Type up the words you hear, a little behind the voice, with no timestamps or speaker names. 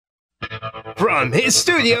from his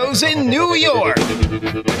studios in New York.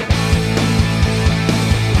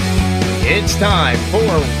 It's time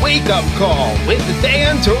for Wake Up Call with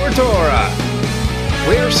Dan Tortora,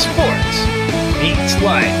 where sports meets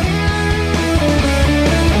life.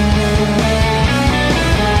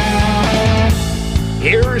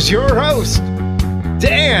 Here's your host,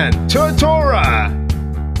 Dan Tortora.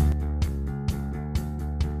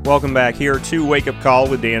 Welcome back here to Wake Up Call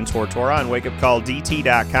with Dan Tortora on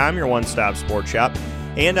wakeupcalldt.com, your one-stop sports shop,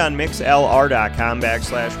 and on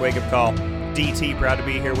mixlr.com/wakeupcalldt. Proud to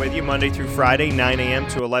be here with you Monday through Friday, 9 a.m.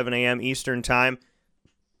 to 11 a.m. Eastern Time.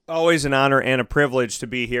 Always an honor and a privilege to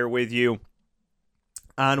be here with you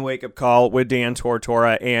on Wake Up Call with Dan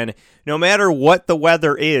Tortora. And no matter what the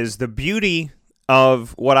weather is, the beauty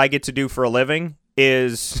of what I get to do for a living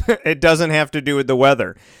is it doesn't have to do with the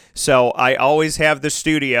weather. So I always have the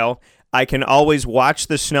studio. I can always watch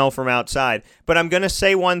the snow from outside. But I'm going to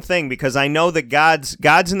say one thing because I know that God's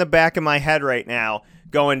in the back of my head right now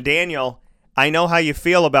going, Daniel, I know how you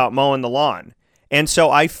feel about mowing the lawn. And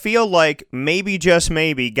so I feel like maybe, just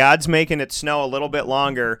maybe, God's making it snow a little bit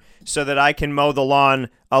longer so that I can mow the lawn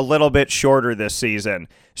a little bit shorter this season.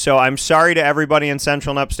 So I'm sorry to everybody in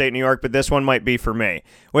Central and Upstate New York, but this one might be for me.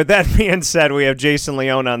 With that being said, we have Jason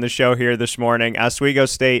Leone on the show here this morning, Oswego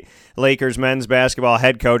State Lakers men's basketball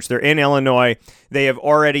head coach. They're in Illinois. They have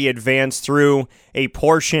already advanced through a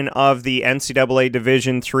portion of the NCAA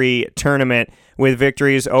Division III tournament with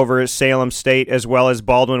victories over Salem State as well as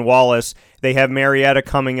Baldwin-Wallace. They have Marietta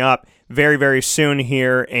coming up very, very soon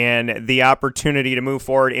here, and the opportunity to move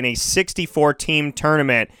forward in a 64-team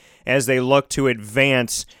tournament as they look to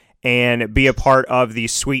advance and be a part of the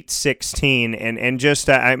Sweet 16. And just,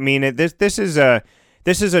 I mean, this is a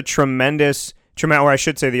tremendous, or I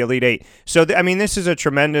should say the Elite Eight. So, this is a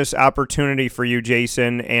tremendous opportunity for you,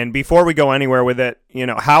 Jason. And before we go anywhere with it,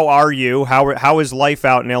 how are you? How is life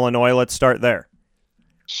out in Illinois? Let's start there.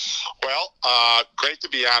 Well, great to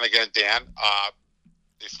be on again, Dan.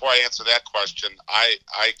 Before I answer that question, I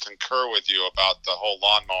concur with you about the whole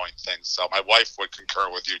lawn mowing thing. So my wife would concur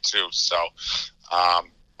with you too. So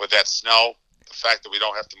with that snow, the fact that we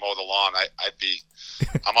don't have to mow the lawn,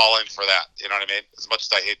 I'm all in for that. You know what I mean? As much as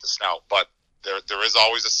I hate the snow, but there is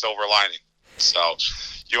always a silver lining. So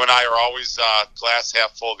you and I are always glass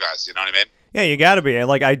half full guys. You know what I mean? Yeah, you got to be.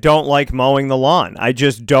 I don't like mowing the lawn. I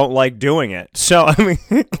just don't like doing it. So,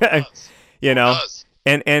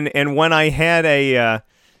 and when I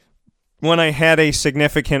had a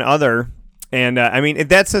significant other, and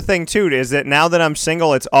that's the thing too, is that now that I'm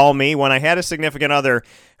single, it's all me. When I had a significant other,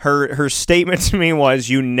 her statement to me was,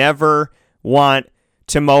 "You never want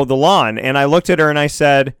to mow the lawn." And I looked at her and I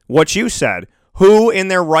said, "What you said. Who in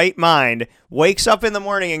their right mind wakes up in the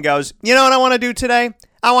morning and goes, you know what I want to do today?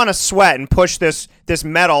 I want to sweat and push this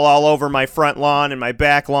metal all over my front lawn and my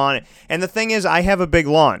back lawn." And the thing is, I have a big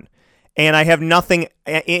lawn, and I have nothing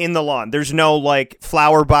in the lawn. There's no,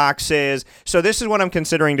 flower boxes. So this is what I'm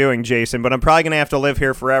considering doing, Jason, but I'm probably going to have to live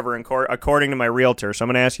here forever, according to my realtor. So I'm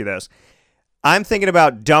going to ask you this. I'm thinking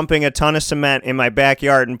about dumping a ton of cement in my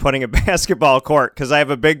backyard and putting a basketball court because I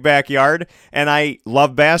have a big backyard and I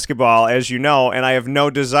love basketball, as you know, and I have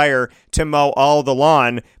no desire to mow all the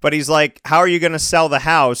lawn. But he's like, how are you going to sell the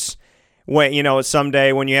house when,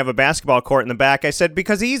 someday when you have a basketball court in the back? I said,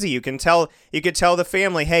 because easy. You could tell the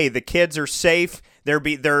family, hey, the kids are safe. They have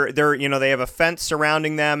a fence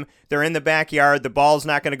surrounding them. They're in the backyard. The ball's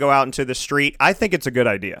not going to go out into the street. I think it's a good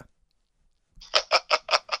idea.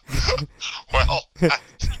 Well, I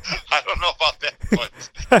don't know about that, but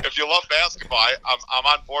if you love basketball, I'm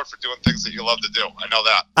on board for doing things that you love to do. I know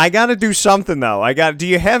that. I got to do something, though. Do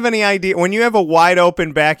you have any idea, when you have a wide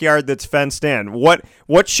open backyard that's fenced in, what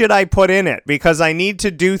should I put in it? Because I need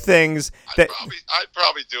to do things that... I'd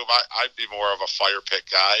probably do, I'd be more of a fire pit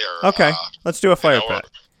guy. Okay, let's do a fire pit.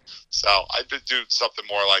 So I'd do something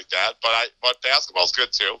more like that, but basketball's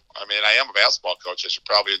good, too. I am a basketball coach. I should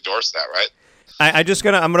probably endorse that, right? I'm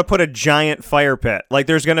gonna put a giant fire pit.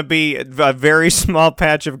 There's gonna be a very small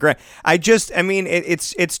patch of grass.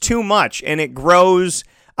 It's too much, and it grows.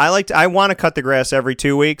 I want to cut the grass every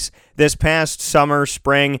 2 weeks. This past summer,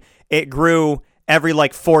 spring, it grew every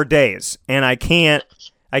 4 days, and I can't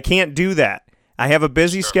do that. I have a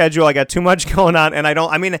busy schedule. I got too much going on, and I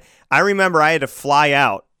remember I had to fly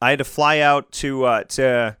out.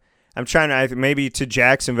 to maybe to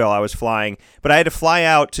Jacksonville I was flying, but I had to fly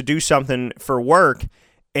out to do something for work,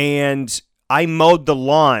 and I mowed the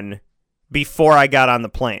lawn before I got on the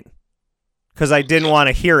plane because I didn't want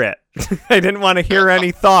to hear it. I didn't want to hear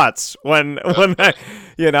any thoughts when I,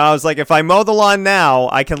 I was like, if I mow the lawn now,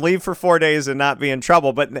 I can leave for 4 days and not be in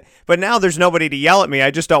trouble. But now there's nobody to yell at me.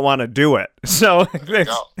 I just don't want to do it. So there you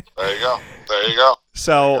go.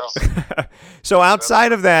 So, so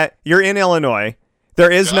outside of that, you're in Illinois.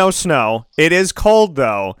 There is no snow. It is cold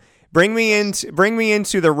though. Bring me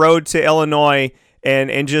into the road to Illinois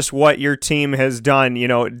and just what your team has done.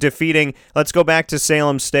 Defeating. Let's go back to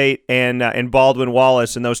Salem State and Baldwin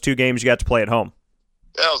Wallace in those 2 games you got to play at home.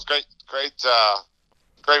 Yeah, it was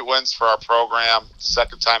great wins for our program.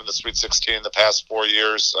 Second time in the Sweet 16 in the past 4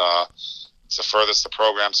 years. It's the furthest the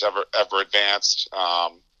program's ever advanced.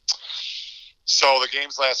 So the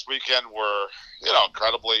games last weekend were,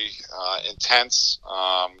 incredibly intense.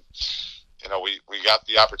 We got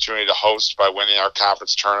the opportunity to host by winning our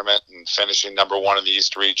conference tournament and finishing number 1 in the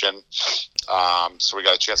East region. So we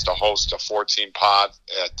got a chance to host a 4-team pod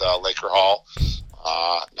at Laker Hall,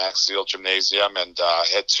 Max Seal Gymnasium, and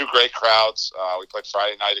had 2 great crowds. We played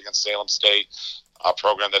Friday night against Salem State, a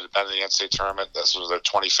program that had been in the NCAA tournament. This was their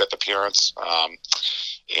 25th appearance.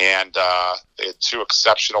 And they had 2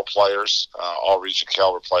 exceptional players, all region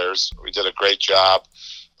caliber players. We did a great job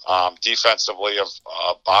defensively of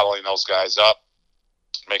bottling those guys up,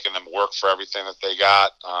 making them work for everything that they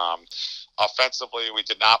got. Offensively, we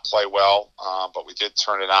did not play well, but we did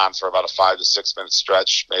turn it on for about a 5 to 6 minute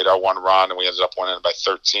stretch, made our 1 run, and we ended up winning by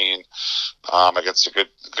 13 against a good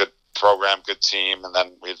program, good team. And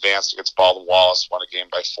then we advanced against Baldwin Wallace, won a game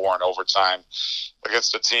by 4 in overtime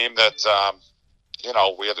against a team that,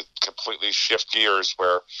 we had to completely shift gears,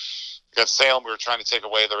 where against Salem, we were trying to take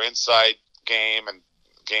away their inside game and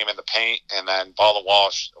game in the paint, and then Baldwin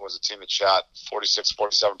Wallace was a team that shot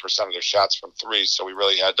 46-47% of their shots from 3, so we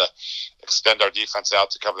really had to extend our defense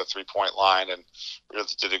out to cover the 3-point line, and we really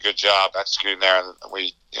did a good job executing there. And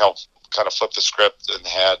we kind of flipped the script and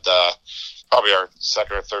had probably our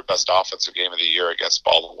second or third best offensive game of the year against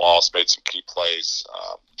Baldwin Wallace, made some key plays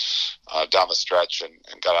down the stretch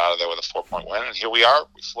and got out of there with a 4-point win. And here we are.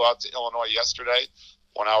 We flew out to Illinois yesterday,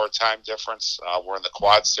 1 hour time difference. We're in the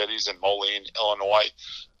Quad Cities in Moline, Illinois.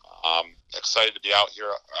 Excited to be out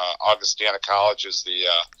here. Augustana College is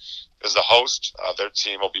the host. Their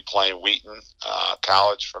team will be playing Wheaton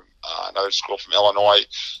College from another school from Illinois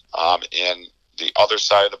in the other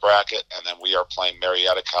side of the bracket, and then we are playing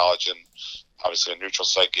Marietta College in obviously a neutral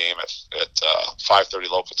site game at 5:30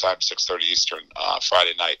 local time, 6:30 Eastern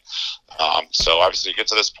Friday night. So obviously you get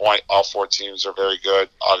to this point, all 4 teams are very good.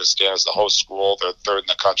 Augustana is the host school. They're 3rd in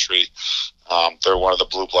the country. They're one of the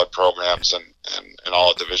blue blood programs in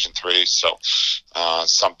all of Division III. So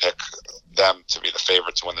some pick them to be the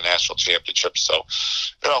favorite to win the national championship. So,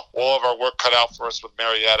 we'll have our work cut out for us with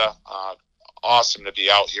Marietta. Awesome to be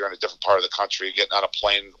out here in a different part of the country, getting on a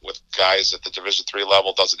plane with guys at the Division III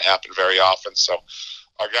level doesn't happen very often. So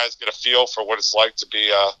our guys get a feel for what it's like to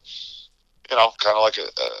be, kind of like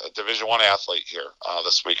a Division I athlete here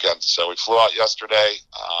this weekend. So we flew out yesterday,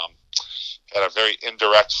 had a very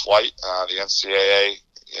indirect flight. The NCAA,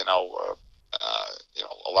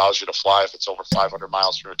 allows you to fly if it's over 500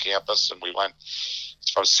 miles from your campus. And we went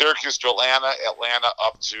from Syracuse to Atlanta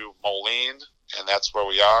up to Moline, and that's where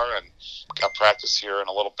we are, and got practice here in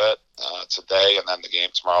a little bit today, and then the game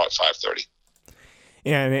tomorrow at 5:30.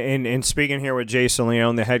 Yeah, and speaking here with Jason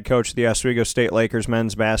Leone, the head coach of the Oswego State Lakers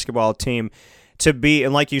men's basketball team, to be,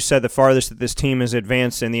 and like you said, the farthest that this team has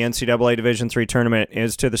advanced in the NCAA Division III tournament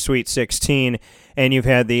is to the Sweet 16, and you've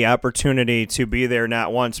had the opportunity to be there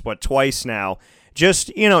not once but twice now.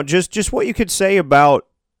 Just what you could say about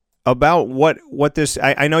what this.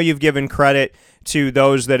 I know you've given credit to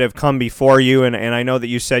those that have come before you, and I know that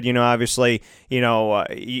you said, obviously,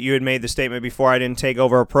 you had made the statement before, I didn't take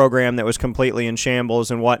over a program that was completely in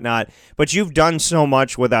shambles and whatnot, but you've done so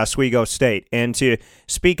much with Oswego State, and to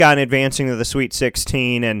speak on advancing to the Sweet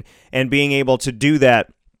 16 and being able to do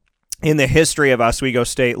that in the history of Oswego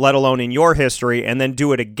State, let alone in your history, and then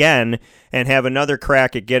do it again and have another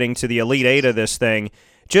crack at getting to the Elite Eight of this thing,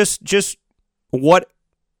 just what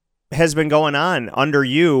has been going on under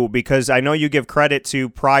you, because I know you give credit to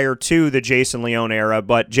prior to the Jason Leone era,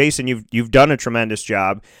 but Jason, you've done a tremendous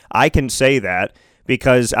job. I can say that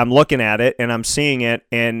because I'm looking at it and I'm seeing it,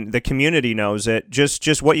 and the community knows it.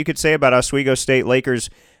 Just what you could say about Oswego State Lakers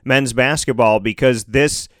men's basketball, because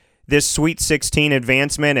this Sweet 16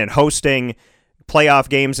 advancement and hosting playoff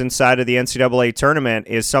games inside of the NCAA tournament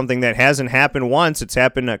is something that hasn't happened once. It's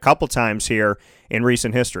happened a couple times here in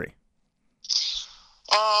recent history.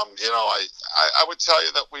 I would tell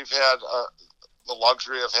you that we've had the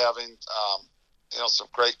luxury of having, some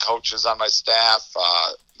great coaches on my staff,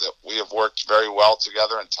 that we have worked very well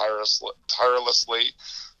together and tirelessly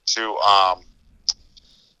to,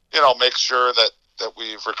 make sure that that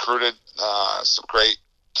we've recruited some great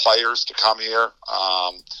players to come here.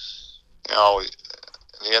 You know,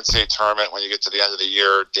 the NCAA tournament, when you get to the end of the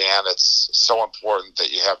year, Dan, it's so important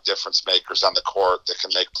that you have difference makers on the court that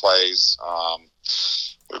can make plays.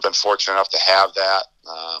 We've been fortunate enough to have that.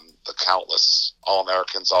 The countless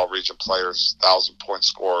All-Americans, all-region players, 1,000-point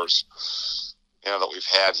scorers, you know, that we've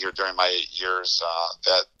had here during my 8 years,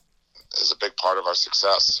 that is a big part of our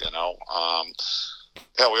success, you know.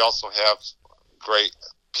 Yeah, we also have great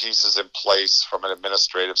pieces in place from an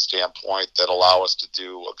administrative standpoint that allow us to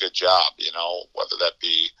do a good job, you know, whether that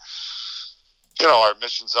be, you know, our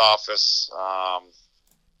admissions office,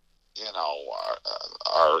 you know,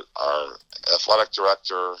 our athletic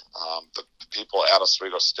director, the people at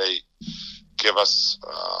Oswego State give us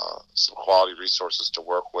some quality resources to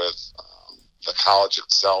work with. The college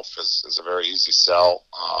itself is a very easy sell.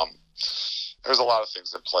 There's a lot of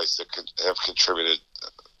things in place that have contributed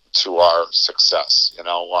to our success. You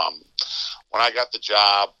know, when I got the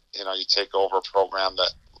job, you know, you take over a program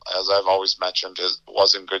that, as I've always mentioned,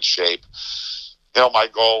 was in good shape. You know, my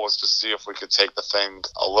goal was to see if we could take the thing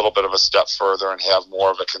a little bit of a step further and have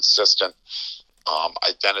more of a consistent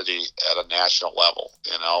identity at a national level.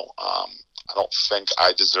 You know, I don't think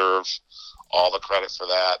I deserve all the credit for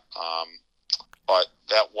that. But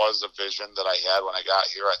that was a vision that I had when I got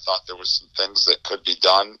here. I thought there was some things that could be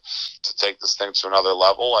done to take this thing to another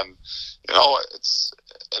level. And, you know,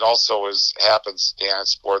 it also happens, Dan, in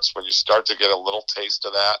sports, when you start to get a little taste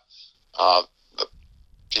of that, the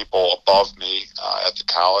people above me at the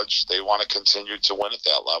college, they want to continue to win at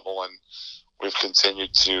that level. And we've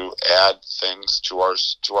continued to add things to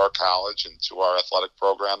our college and to our athletic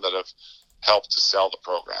program that have helped to sell the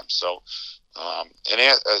program. So,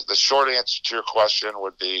 the short answer to your question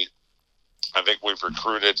would be, I think we've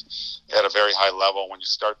recruited at a very high level. When you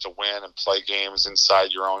start to win and play games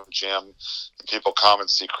inside your own gym, and people come and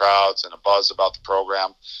see crowds and a buzz about the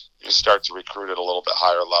program, you start to recruit at a little bit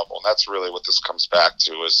higher level. And that's really what this comes back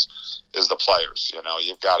to is the players. You know,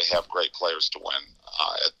 you've got to have great players to win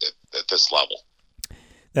at this level.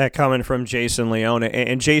 That coming from Jason Leone.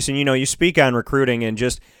 And Jason, you know, you speak on recruiting and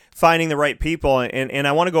just finding the right people, and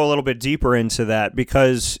I want to go a little bit deeper into that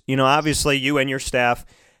because, you know, obviously you and your staff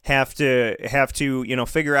have to you know,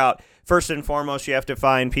 figure out, first and foremost, you have to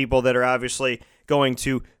find people that are obviously going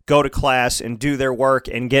to go to class and do their work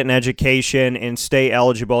and get an education and stay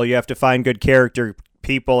eligible. You have to find good character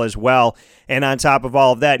people as well. And on top of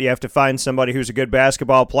all of that, you have to find somebody who's a good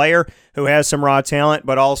basketball player, who has some raw talent,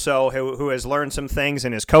 but also who has learned some things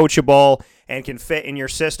and is coachable and can fit in your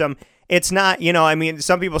system. It's not, you know, I mean,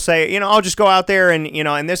 some people say, you know, I'll just go out there and, you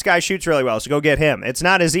know, and this guy shoots really well, so go get him. It's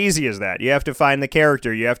not as easy as that. You have to find the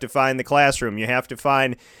character. You have to find the classroom. You have to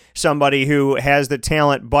find somebody who has the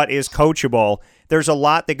talent but is coachable. There's a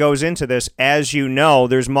lot that goes into this. As you know,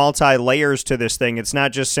 there's multi-layers to this thing. It's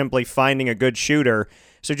not just simply finding a good shooter.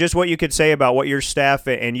 So just what you could say about what your staff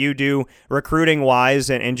and you do recruiting-wise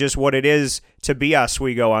and just what it is to be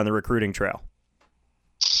Oswego on the recruiting trail.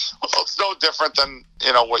 Well, it's no different than,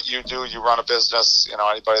 you know, what you do. You run a business. You know,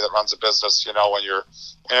 anybody that runs a business, you know, when you're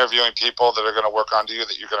interviewing people that are going to work under you,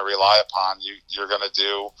 that you're going to rely upon, you're going to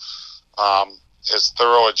do as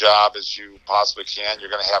thorough a job as you possibly can.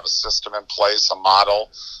 You're going to have a system in place, a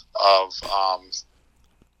model of,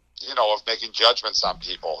 you know, of making judgments on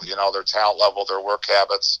people, you know, their talent level, their work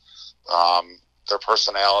habits, their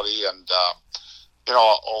personality. And, you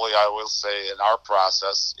know, Oli, I will say in our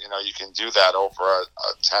process, you know, you can do that over a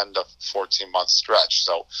 10 to 14 month stretch.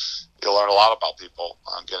 So you'll learn a lot about people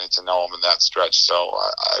getting to know them in that stretch. So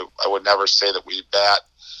I would never say that we bat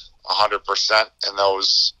 100% in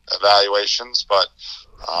those evaluations, but,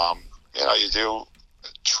 you know, you do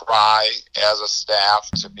try as a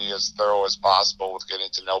staff to be as thorough as possible with getting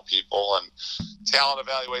to know people, and talent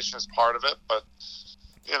evaluation is part of it. But,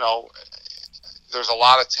 you know, there's a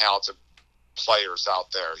lot of talented players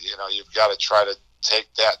out there. You know, you've got to try to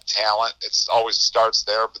take that talent. It always starts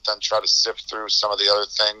there, but then try to sift through some of the other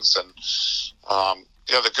things. And,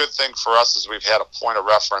 you know, the good thing for us is we've had a point of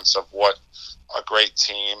reference of what a great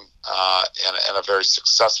team and a very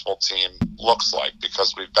successful team looks like,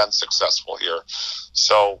 because we've been successful here.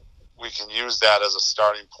 So we can use that as a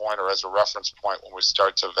starting point or as a reference point when we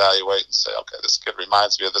start to evaluate and say, okay, this kid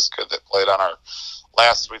reminds me of this kid that played on our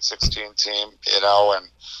last Sweet 16 team, you know, and,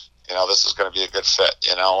 you know, this is going to be a good fit,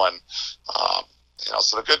 you know. And, you know,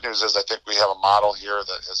 so the good news is I think we have a model here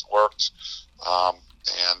that has worked.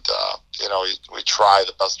 You know, we try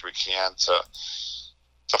the best we can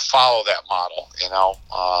to follow that model, you know.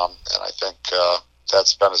 And I think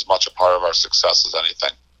that's been as much a part of our success as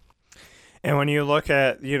anything. And when you look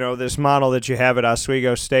at, this model that you have at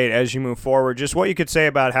Oswego State as you move forward, just what you could say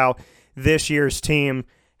about how this year's team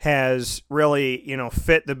has really,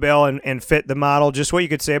 fit the bill and fit the model, just what you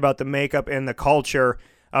could say about the makeup and the culture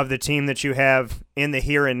of the team that you have in the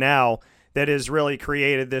here and now that has really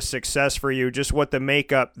created this success for you, just what the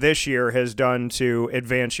makeup this year has done to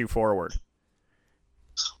advance you forward.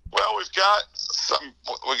 Well, we've got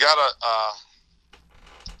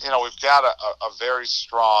a very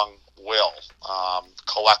strong will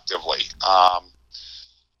collectively.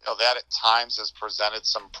 That at times has presented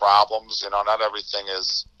some problems. Not everything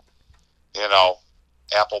is,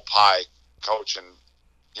 apple pie coaching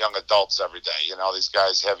young adults every day. These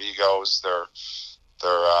guys have egos.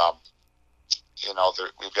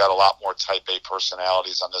 We've got a lot more type A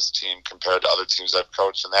personalities on this team compared to other teams I've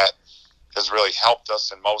coached, and that has really helped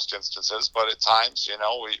us in most instances. But at times,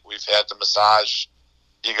 we've had to massage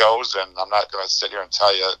egos, and I'm not going to sit here and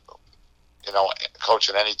tell you,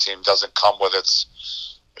 coaching any team doesn't come with its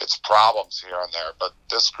problems here and there. But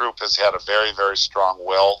this group has had a very, very strong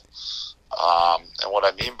will. And what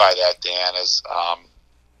I mean by that, Dan, is,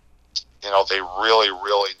 they really,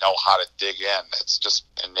 really know how to dig in. It's just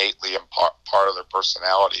innately part of their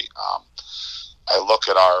personality. I look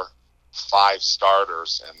at our 5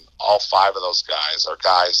 starters, and all 5 of those guys are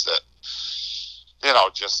guys that,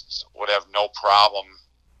 just would have no problem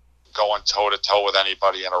going toe-to-toe with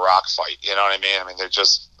anybody in a rock fight. You know what I mean? They're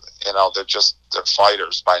just, they're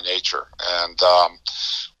fighters by nature. And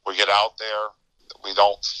we get out there. We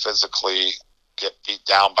don't physically get beat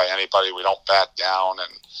down by anybody. We don't back down.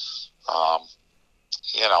 And,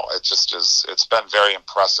 it just is, it's been very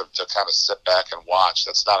impressive to kind of sit back and watch.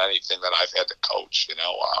 That's not anything that I've had to coach,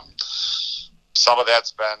 Some of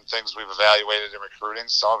that's been things we've evaluated in recruiting.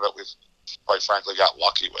 Some of it we've, quite frankly, got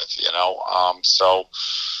lucky with,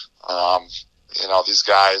 these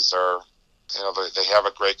guys are, they have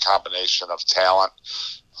a great combination of talent,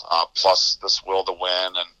 plus this will to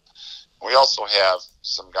win. And we also have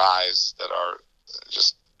some guys that are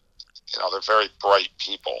just, they're very bright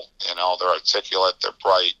people. They're articulate, they're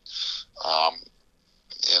bright, and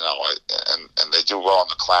they do well in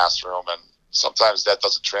the classroom. And sometimes that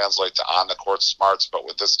doesn't translate to on-the-court smarts, but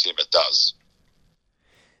with this team it does.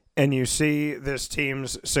 And you see this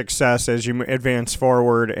team's success as you advance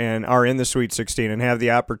forward and are in the Sweet 16 and have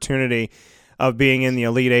the opportunity of being in the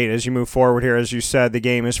Elite Eight as you move forward here. As you said, the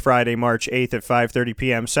game is Friday, March 8th at 5:30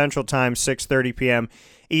 p.m. Central Time, 6:30 p.m.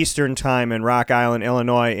 Eastern Time in Rock Island,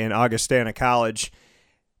 Illinois, in Augustana College.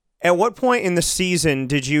 At what point in the season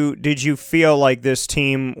did you feel like this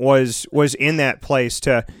team was in that place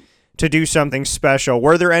to do something special?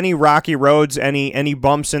 Were there any rocky roads, any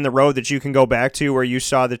bumps in the road that you can go back to where you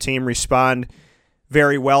saw the team respond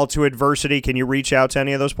very well to adversity? Can you reach out to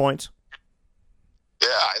any of those points? Yeah,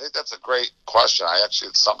 I think that's a great question.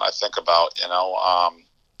 It's something I think about.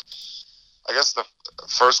 I guess the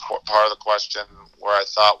first part of the question, where I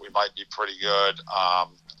thought we might be pretty good,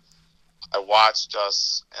 I watched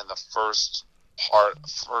us in the first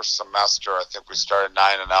semester. I think we started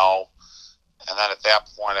 9-0. And then at that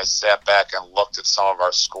point, I sat back and looked at some of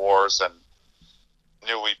our scores and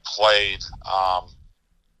knew we played,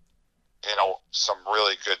 some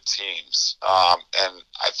really good teams. And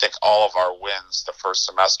I think all of our wins the first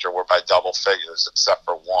semester were by double figures, except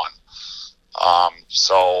for one.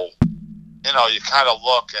 You kind of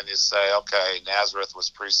look and you say, okay, Nazareth was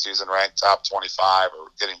preseason ranked top 25 or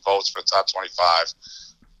getting votes for the top 25.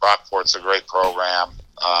 Rockport's a great program.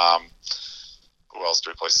 Who else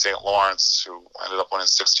did we play? St. Lawrence, who ended up winning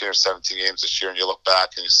 16 or 17 games this year. And you look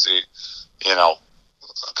back and you see, a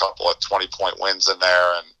couple of 20-point wins in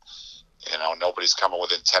there, and nobody's coming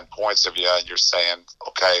within 10 points of you, and you're saying,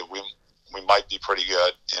 okay, we might be pretty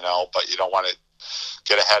good, but you don't want to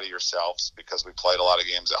get ahead of yourselves because we played a lot of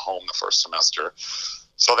games at home the first semester.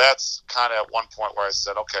 So that's kind of at one point where I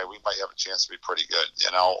said, okay, we might have a chance to be pretty good,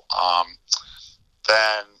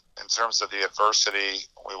 Then in terms of the adversity,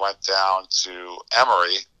 we went down to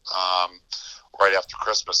Emory right after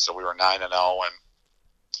Christmas, so we were 9-0 and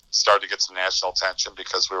started to get some national attention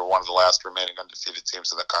because we were one of the last remaining undefeated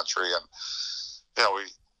teams in the country. And,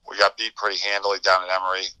 we got beat pretty handily down at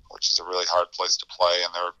Emory, which is a really hard place to play,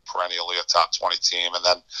 and they're perennially a top 20 team. And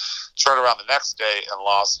then turned around the next day and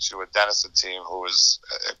lost to a Denison team who was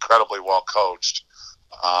incredibly well coached,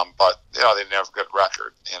 but, they didn't have a good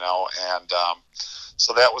record, and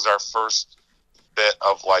so that was our first bit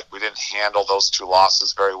of, we didn't handle those 2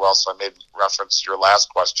 losses very well. So I made reference to your last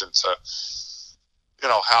question to,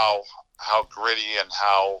 how gritty and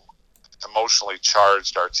how emotionally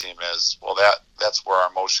charged our team is. Well, that's where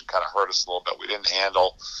our emotion kind of hurt us a little bit. We didn't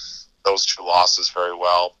handle those 2 losses very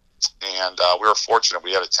well. and we were fortunate.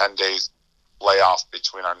 We had a 10-day layoff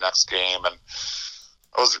between our next game, and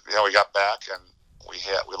it was, we got back and we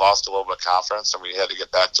lost a little bit of confidence, and we had to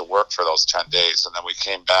get back to work for those 10 days. And then we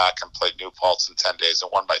came back and played New Paltz in 10 days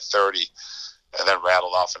and won by 30, and then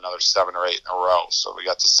rattled off another 7 or 8 in a row. So we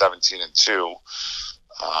got to 17-2,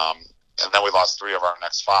 and then we lost 3 of our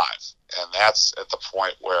next 5. And that's at the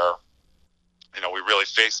point where, we really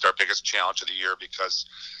faced our biggest challenge of the year because,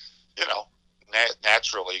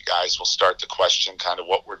 naturally guys will start to question kind of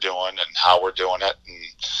what we're doing and how we're doing it. And,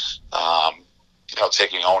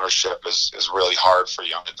 taking ownership is really hard for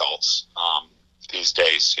young adults these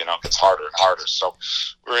days. It gets harder and harder. So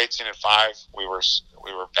we were 18-5. We were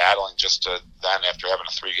battling just to then, after having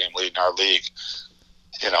a 3-game lead in our league,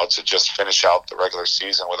 to just finish out the regular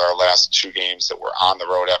season with our last 2 games that were on the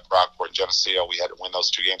road at Brockport and Geneseo. We had to win those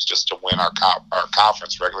 2 games just to win our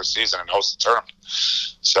conference regular season and host the tournament.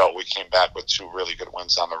 So we came back with 2 really good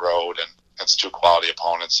wins on the road and against 2 quality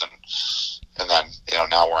opponents, and then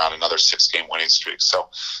now we're on another 6-game winning streak. So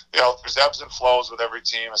there's ebbs and flows with every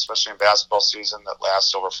team, especially in basketball season that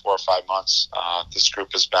lasts over 4 or 5 months. This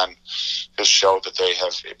group has showed that they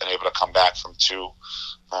have been able to come back from 2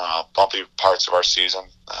 bumpy parts of our season.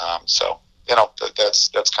 That's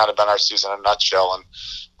kind of been our season in a nutshell. And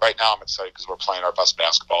right now I'm excited because we're playing our best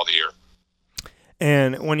basketball of the year.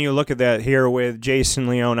 And when you look at that here with Jason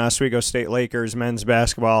Leone, Oswego State Lakers men's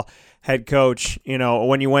basketball head coach,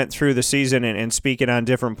 when you went through the season and speaking on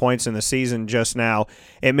different points in the season just now,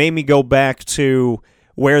 it made me go back to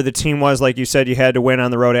where the team was. Like you said, you had to win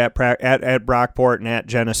on the road at Brockport and at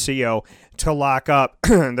Geneseo to lock up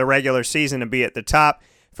the regular season and be at the top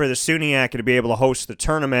for the SUNYAC to be able to host the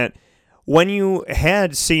tournament. When you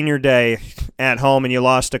had senior day at home and you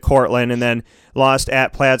lost to Cortland and then lost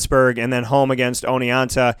at Plattsburgh and then home against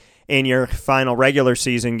Oneonta in your final regular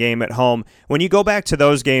season game at home, when you go back to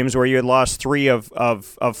those games where you had lost 3 of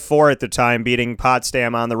 4 at the time, beating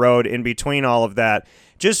Potsdam on the road in between all of that,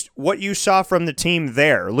 just what you saw from the team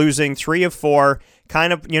there, losing 3 of 4,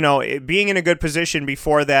 kind of, being in a good position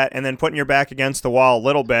before that and then putting your back against the wall a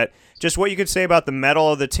little bit, just what you could say about the mettle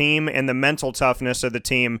of the team and the mental toughness of the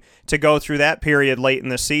team to go through that period late in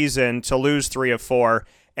the season to lose 3 of 4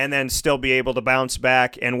 and then still be able to bounce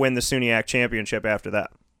back and win the SUNYAC championship after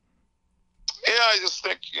that. Yeah, I just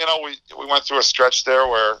think, we went through a stretch there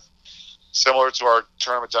where, similar to our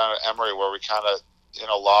tournament down at Emory, where we kind of,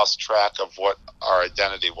 lost track of what our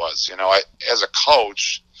identity was. As a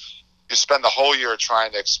coach, you spend the whole year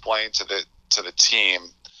trying to explain to the team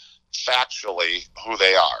factually who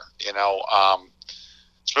they are.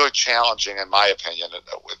 It's really challenging, in my opinion,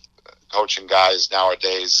 with coaching guys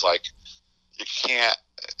nowadays. Like, you can't,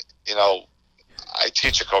 I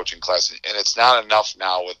teach a coaching class, and it's not enough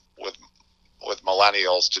now with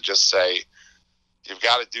millennials to just say, you've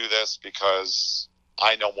got to do this because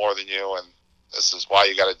I know more than you, and this is why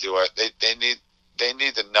you got to do it. They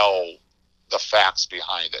need to know the facts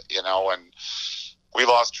behind it, and we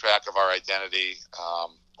lost track of our identity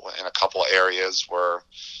in a couple of areas where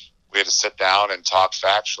we had to sit down and talk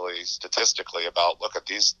factually, statistically about, look at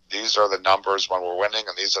these are the numbers when we're winning,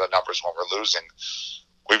 and these are the numbers when we're losing.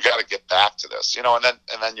 We've got to get back to this, and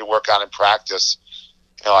then you work on in practice.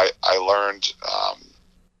 I learned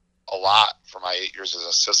a lot from my 8 years as an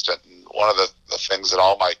assistant, and one of the things that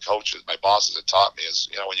all my coaches, my bosses had taught me is,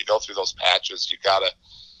 when you go through those patches, you got to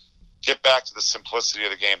get back to the simplicity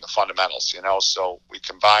of the game, the fundamentals, so we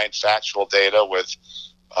combined factual data with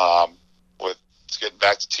getting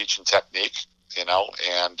back to teaching technique, and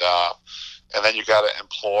then you got to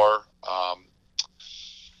implore,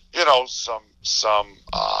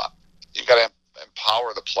 you got to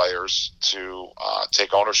empower the players to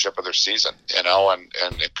take ownership of their season, and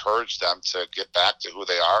encourage them to get back to who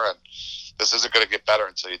they are. And this isn't going to get better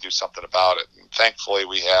until you do something about it. And thankfully,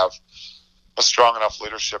 we have a strong enough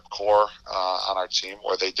leadership core on our team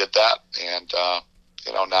where they did that. And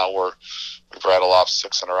now we've rattled off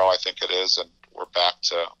 6 in a row, I think it is, and we're back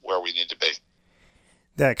to where we need to be.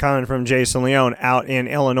 That comment from Jason Leone out in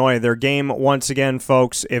Illinois. Their game, once again,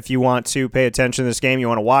 folks, if you want to pay attention to this game, you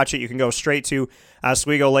want to watch it, you can go straight to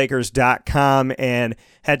OswegoLakers.com and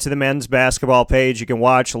head to the men's basketball page. You can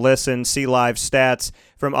watch, listen, see live stats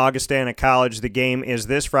from Augustana College. The game is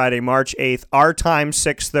this Friday, March 8th. Our time,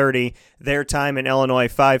 6:30. Their time in Illinois,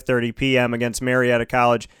 5:30 p.m. against Marietta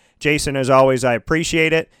College. Jason, as always, I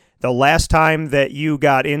appreciate it. The last time that you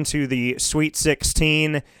got into the Sweet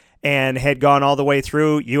 16 and had gone all the way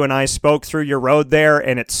through, you and I spoke through your road there,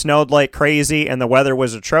 and it snowed like crazy, and the weather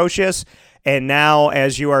was atrocious. And now,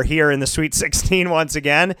 as you are here in the Sweet 16 once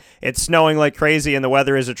again, it's snowing like crazy and the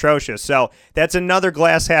weather is atrocious. So that's another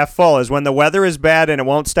glass half full, is when the weather is bad and it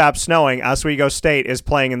won't stop snowing, Oswego State is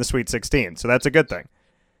playing in the Sweet 16. So that's a good thing.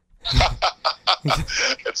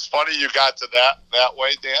 It's funny you got to that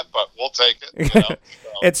way, Dan, but we'll take it. You know?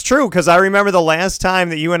 It's true, because I remember the last time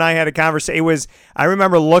that you and I had a conversation, I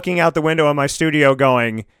remember looking out the window of my studio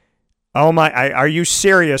going, "Oh my, are you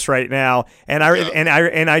serious right now?" And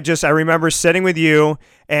I remember sitting with you,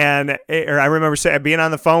 I remember being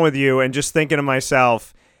on the phone with you and just thinking to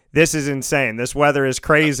myself, this is insane. This weather is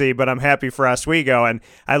crazy, but I'm happy for Oswego. And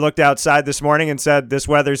I looked outside this morning and said, this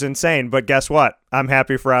weather's insane, but guess what? I'm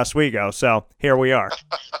happy for Oswego. So here we are.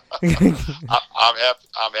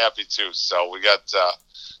 I'm happy too. So we got,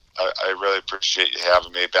 I really appreciate you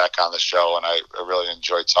having me back on the show, and I really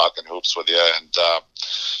enjoyed talking hoops with you. And,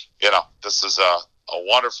 this is a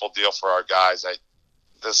wonderful deal for our guys. I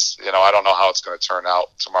don't know how it's going to turn out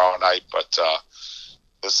tomorrow night, but,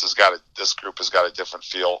 this group has got a different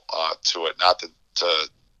feel to it. Not to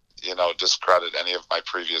discredit any of my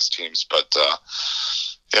previous teams, but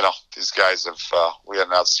these guys have. We had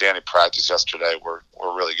an outstanding practice yesterday. We're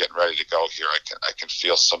really getting ready to go here. I can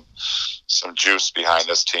feel some juice behind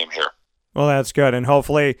this team here. Well, that's good, and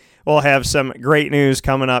hopefully we'll have some great news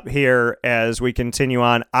coming up here as we continue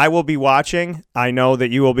on. I will be watching. I know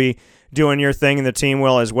that you will be doing your thing, and the team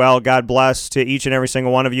will as well. God bless to each and every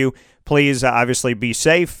single one of you. Please, obviously, be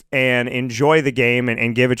safe and enjoy the game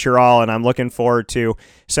and give it your all. And I'm looking forward to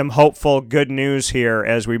some hopeful good news here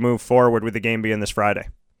as we move forward with the game being this Friday.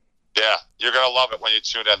 Yeah, you're going to love it when you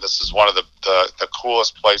tune in. This is one of the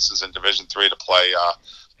coolest places in Division III to play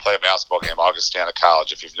a basketball game, Augustana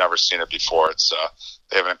College. If you've never seen it before, it's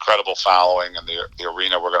they have an incredible following, and the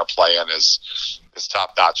arena we're going to play in is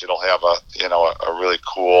top notch. It'll have a really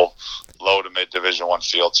cool low to mid Division I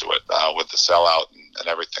feel to it with the sellout and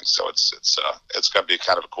everything. So it's going to be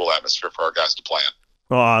kind of a cool atmosphere for our guys to play in.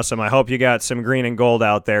 Well, awesome. I hope you got some green and gold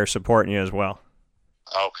out there supporting you as well.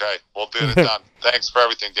 Okay, we'll do it, Don. Thanks for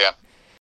everything, Dan.